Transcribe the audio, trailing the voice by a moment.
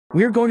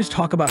we are going to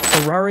talk about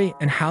Ferrari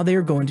and how they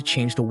are going to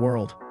change the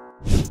world.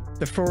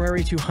 The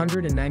Ferrari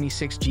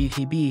 296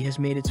 GTB has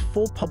made its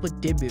full public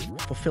debut,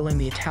 fulfilling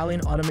the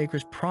Italian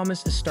automaker's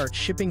promise to start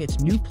shipping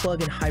its new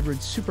plug-in hybrid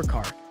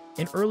supercar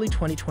in early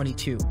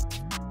 2022.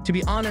 To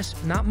be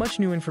honest, not much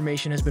new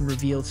information has been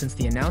revealed since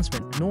the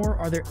announcement, nor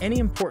are there any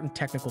important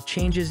technical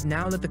changes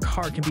now that the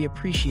car can be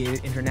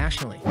appreciated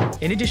internationally.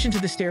 In addition to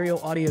the stereo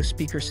audio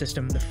speaker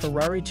system, the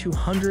Ferrari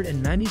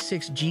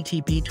 296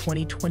 GTB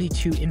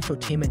 2022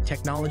 infotainment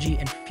technology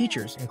and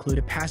features include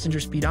a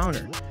passenger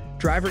speedometer,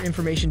 driver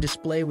information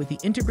display with the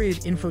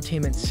integrated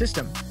infotainment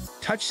system,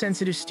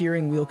 touch-sensitive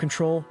steering wheel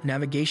control,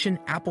 navigation,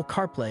 Apple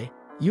CarPlay,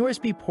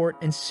 USB port,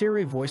 and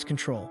Siri voice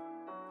control.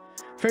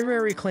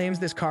 Ferrari claims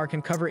this car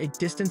can cover a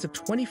distance of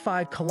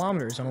 25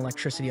 kilometers on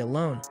electricity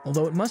alone,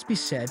 although it must be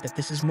said that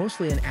this is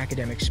mostly an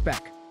academic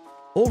spec.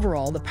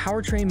 Overall, the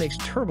powertrain makes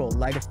turbo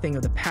light a thing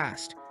of the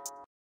past,